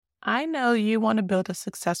I know you want to build a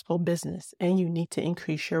successful business and you need to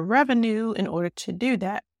increase your revenue in order to do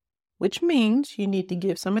that, which means you need to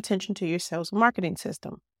give some attention to your sales and marketing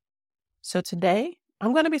system. So today,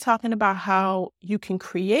 I'm going to be talking about how you can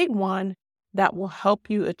create one that will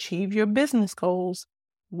help you achieve your business goals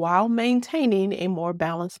while maintaining a more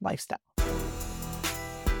balanced lifestyle.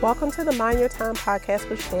 Welcome to the Mind Your Time podcast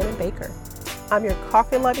with Shannon Baker. I'm your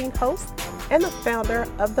coffee-loving host and the founder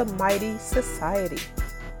of the Mighty Society.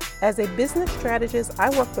 As a business strategist,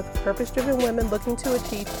 I work with purpose-driven women looking to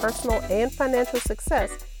achieve personal and financial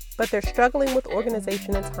success, but they're struggling with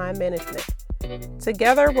organization and time management.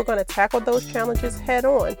 Together, we're going to tackle those challenges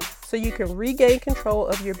head-on so you can regain control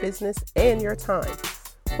of your business and your time.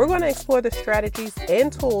 We're going to explore the strategies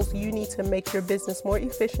and tools you need to make your business more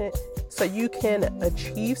efficient so you can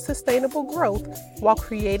achieve sustainable growth while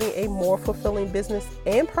creating a more fulfilling business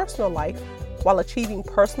and personal life, while achieving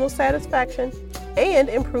personal satisfaction and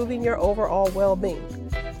improving your overall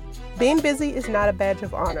well-being. Being busy is not a badge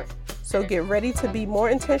of honor, so get ready to be more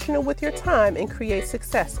intentional with your time and create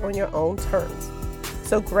success on your own terms.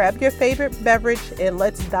 So grab your favorite beverage and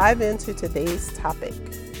let's dive into today's topic.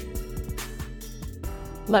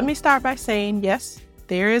 Let me start by saying, yes,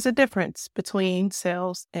 there is a difference between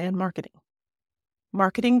sales and marketing.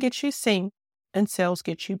 Marketing gets you seen and sales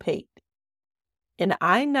gets you paid. And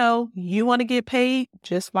I know you want to get paid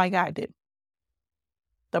just like I do.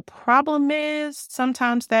 The problem is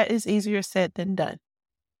sometimes that is easier said than done.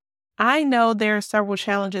 I know there are several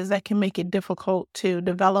challenges that can make it difficult to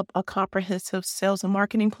develop a comprehensive sales and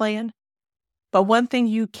marketing plan. But one thing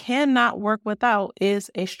you cannot work without is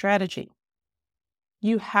a strategy.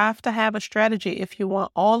 You have to have a strategy if you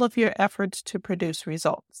want all of your efforts to produce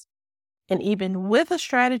results. And even with a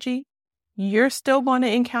strategy, you're still going to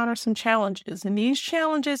encounter some challenges. And these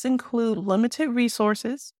challenges include limited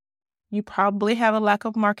resources. You probably have a lack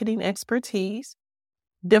of marketing expertise,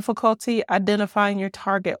 difficulty identifying your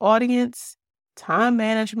target audience, time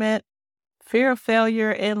management, fear of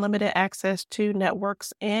failure, and limited access to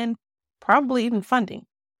networks, and probably even funding.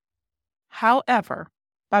 However,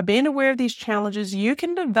 by being aware of these challenges, you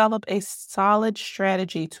can develop a solid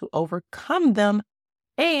strategy to overcome them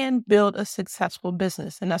and build a successful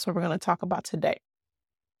business. And that's what we're going to talk about today.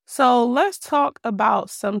 So let's talk about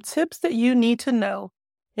some tips that you need to know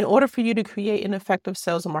in order for you to create an effective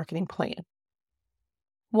sales and marketing plan.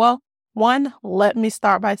 Well, one, let me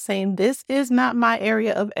start by saying this is not my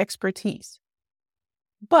area of expertise,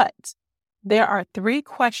 but there are 3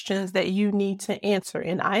 questions that you need to answer.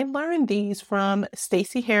 And I learned these from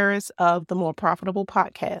Stacey Harris of the More Profitable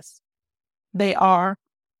Podcast. They are,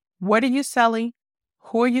 what are you selling?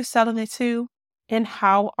 Who are you selling it to? And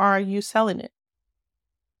how are you selling it?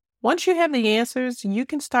 Once you have the answers, you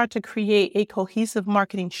can start to create a cohesive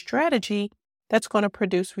marketing strategy that's going to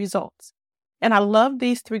produce results. And I love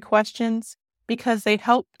these 3 questions because they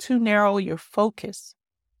help to narrow your focus.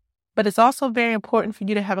 But it's also very important for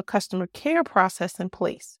you to have a customer care process in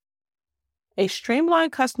place. A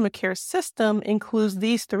streamlined customer care system includes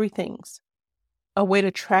these 3 things: a way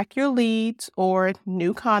to track your leads or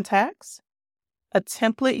new contacts, a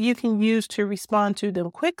template you can use to respond to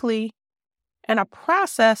them quickly, and a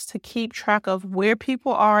process to keep track of where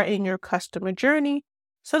people are in your customer journey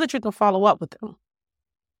so that you can follow up with them.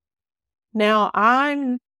 Now,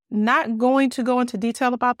 I'm not going to go into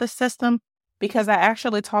detail about this system because I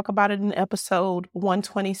actually talk about it in episode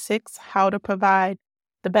 126, how to provide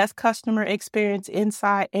the best customer experience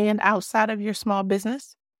inside and outside of your small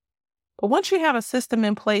business. But once you have a system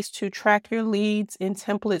in place to track your leads and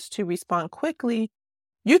templates to respond quickly,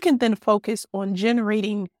 you can then focus on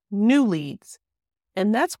generating new leads.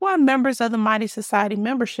 And that's why members of the Mighty Society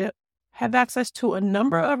membership have access to a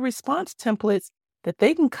number of response templates that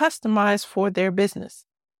they can customize for their business.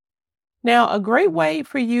 Now, a great way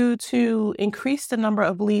for you to increase the number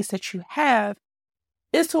of leads that you have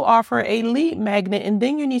is to offer a lead magnet, and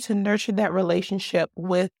then you need to nurture that relationship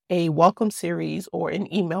with a welcome series or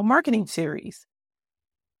an email marketing series.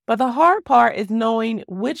 But the hard part is knowing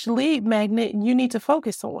which lead magnet you need to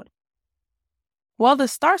focus on. Well,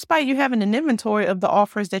 this starts by you having an inventory of the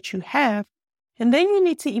offers that you have, and then you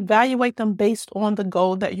need to evaluate them based on the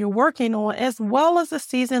goal that you're working on, as well as the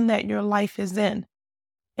season that your life is in.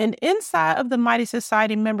 And inside of the Mighty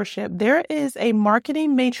Society membership, there is a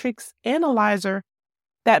marketing matrix analyzer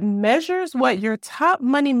that measures what your top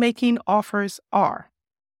money-making offers are.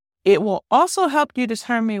 It will also help you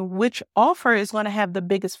determine which offer is going to have the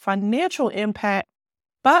biggest financial impact,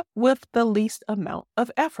 but with the least amount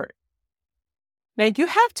of effort. Now, you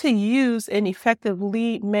have to use an effective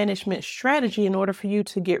lead management strategy in order for you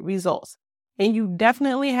to get results. And you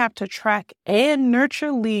definitely have to track and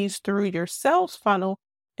nurture leads through your sales funnel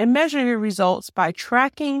and measure your results by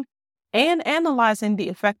tracking and analyzing the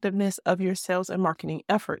effectiveness of your sales and marketing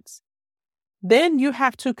efforts. Then you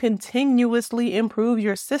have to continuously improve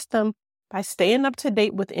your system by staying up to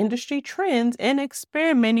date with industry trends and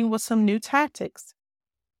experimenting with some new tactics.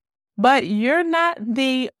 But you're not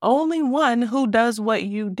the only one who does what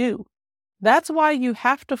you do. That's why you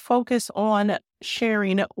have to focus on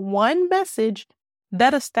sharing one message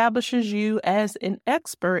that establishes you as an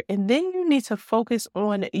expert, and then you need to focus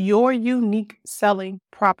on your unique selling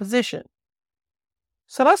proposition.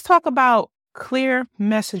 So let's talk about clear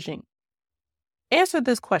messaging. Answer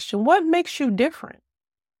this question: what makes you different?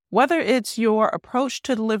 Whether it's your approach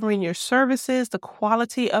to delivering your services, the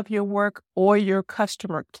quality of your work, or your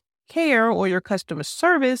customer care or your customer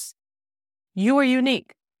service, you are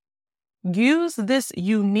unique. Use this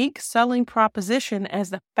unique selling proposition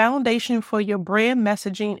as the foundation for your brand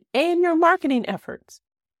messaging and your marketing efforts.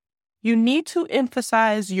 You need to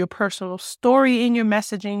emphasize your personal story in your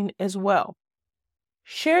messaging as well.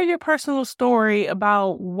 Share your personal story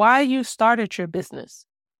about why you started your business.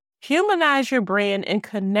 Humanize your brand and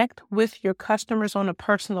connect with your customers on a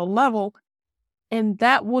personal level, and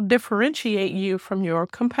that will differentiate you from your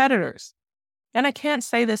competitors. And I can't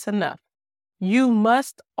say this enough. You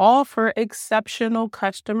must offer exceptional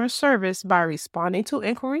customer service by responding to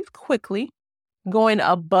inquiries quickly, going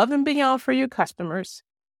above and beyond for your customers,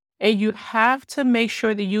 and you have to make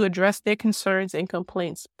sure that you address their concerns and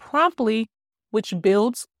complaints promptly, which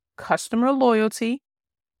builds customer loyalty,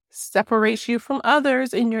 separates you from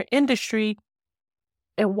others in your industry.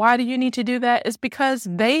 And why do you need to do that? It's because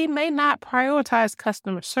they may not prioritize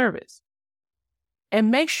customer service.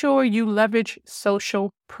 And make sure you leverage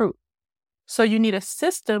social proof. So you need a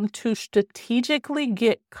system to strategically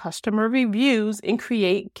get customer reviews and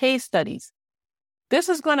create case studies. This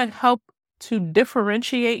is going to help to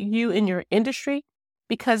differentiate you in your industry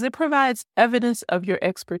because it provides evidence of your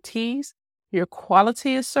expertise, your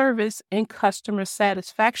quality of service, and customer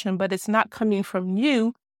satisfaction, but it's not coming from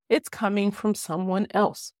you, it's coming from someone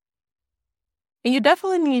else. And you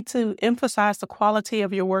definitely need to emphasize the quality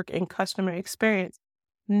of your work and customer experience,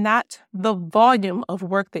 not the volume of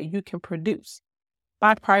work that you can produce.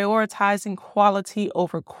 By prioritizing quality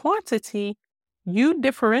over quantity, you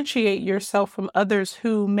differentiate yourself from others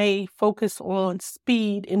who may focus on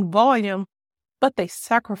speed and volume, but they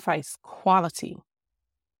sacrifice quality.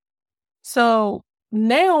 So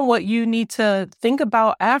now what you need to think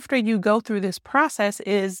about after you go through this process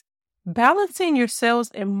is balancing your sales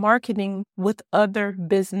and marketing with other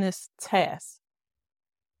business tasks.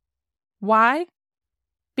 Why?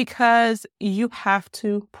 Because you have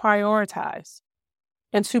to prioritize.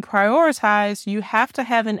 And to prioritize, you have to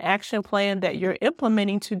have an action plan that you're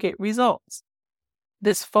implementing to get results.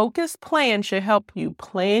 This focused plan should help you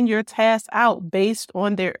plan your tasks out based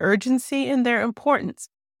on their urgency and their importance.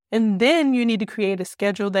 And then you need to create a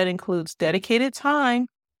schedule that includes dedicated time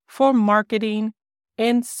for marketing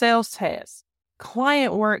and sales tasks,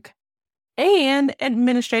 client work, and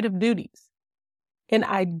administrative duties. And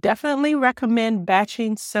I definitely recommend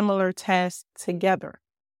batching similar tasks together.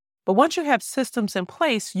 But once you have systems in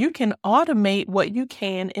place, you can automate what you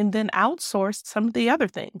can and then outsource some of the other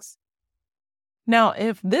things. Now,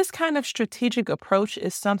 if this kind of strategic approach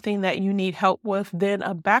is something that you need help with, then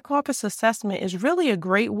a back office assessment is really a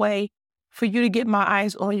great way for you to get my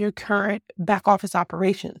eyes on your current back office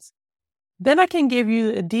operations. Then I can give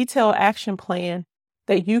you a detailed action plan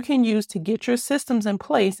that you can use to get your systems in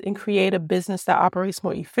place and create a business that operates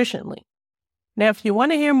more efficiently. Now, if you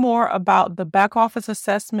want to hear more about the back office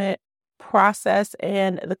assessment process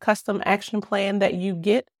and the custom action plan that you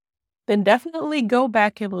get, then definitely go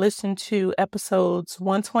back and listen to episodes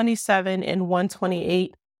 127 and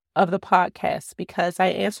 128 of the podcast, because I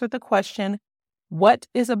answered the question, what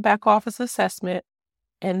is a back office assessment?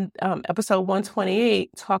 And episode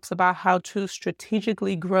 128 talks about how to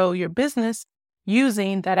strategically grow your business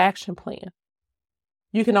using that action plan.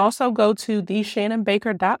 You can also go to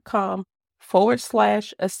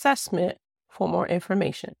theshannonbaker.com/assessment for more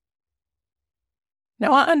information.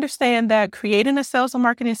 Now, I understand that creating a sales and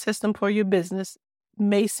marketing system for your business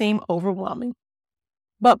may seem overwhelming,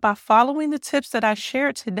 but by following the tips that I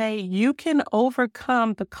shared today, you can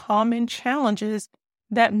overcome the common challenges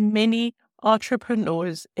that many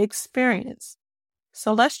entrepreneurs experience.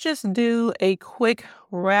 So let's just do a quick,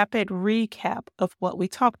 rapid recap of what we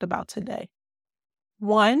talked about today.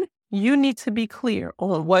 1, you need to be clear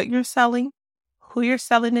on what you're selling, who you're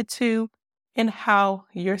selling it to, and how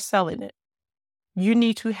you're selling it. You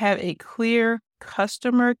need to have a clear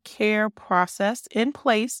customer care process in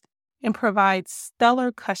place and provide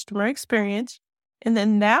stellar customer experience. And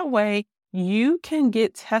then that way you can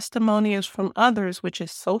get testimonials from others, which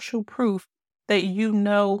is social proof that you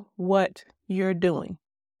know what you're doing.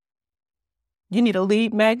 You need a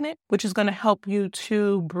lead magnet, which is going to help you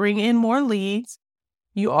to bring in more leads.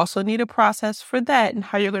 You also need a process for that and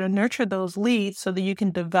how you're going to nurture those leads so that you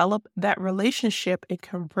can develop that relationship and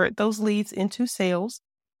convert those leads into sales.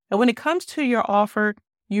 And when it comes to your offer,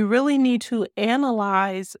 you really need to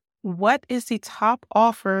analyze what is the top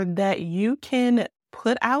offer that you can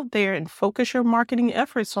put out there and focus your marketing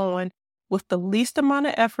efforts on with the least amount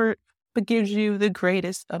of effort, but gives you the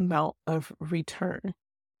greatest amount of return.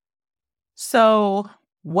 So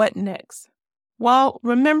what next? Well,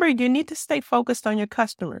 remember, you need to stay focused on your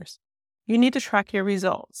customers. You need to track your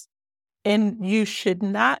results. And you should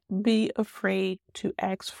not be afraid to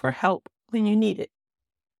ask for help when you need it.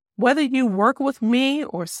 Whether you work with me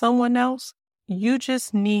or someone else, you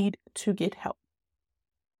just need to get help.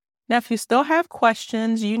 Now, if you still have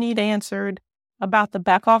questions you need answered about the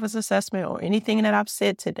back office assessment or anything that I've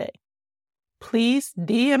said today, please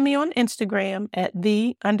DM me on Instagram at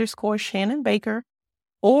 _Shannon Baker,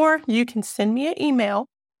 or you can send me an email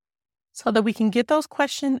so that we can get those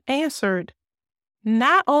questions answered,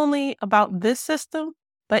 not only about this system,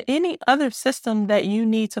 but any other system that you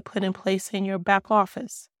need to put in place in your back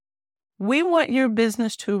office. We want your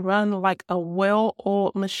business to run like a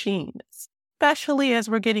well-oiled machine, especially as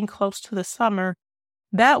we're getting close to the summer.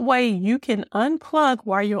 That way you can unplug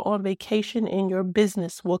while you're on vacation and your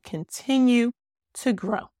business will continue to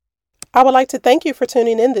grow. I would like to thank you for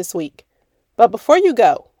tuning in this week. But before you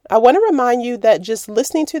go, I want to remind you that just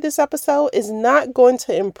listening to this episode is not going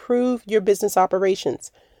to improve your business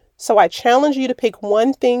operations. So I challenge you to pick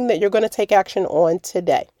one thing that you're going to take action on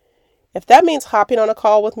today. If that means hopping on a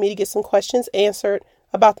call with me to get some questions answered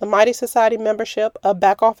about the Mighty Society membership, a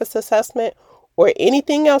back office assessment, or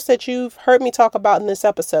anything else that you've heard me talk about in this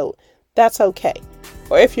episode, that's okay.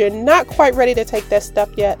 Or if you're not quite ready to take that step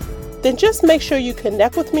yet, then just make sure you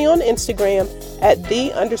connect with me on Instagram at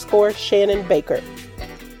 _Shannon Baker.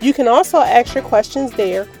 You can also ask your questions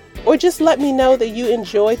there, or just let me know that you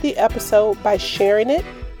enjoyed the episode by sharing it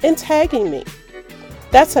and tagging me.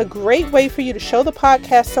 That's a great way for you to show the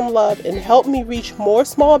podcast some love and help me reach more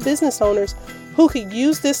small business owners who could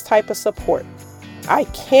use this type of support. I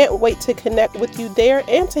can't wait to connect with you there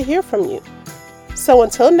and to hear from you. So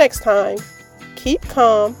until next time, keep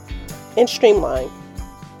calm and streamline.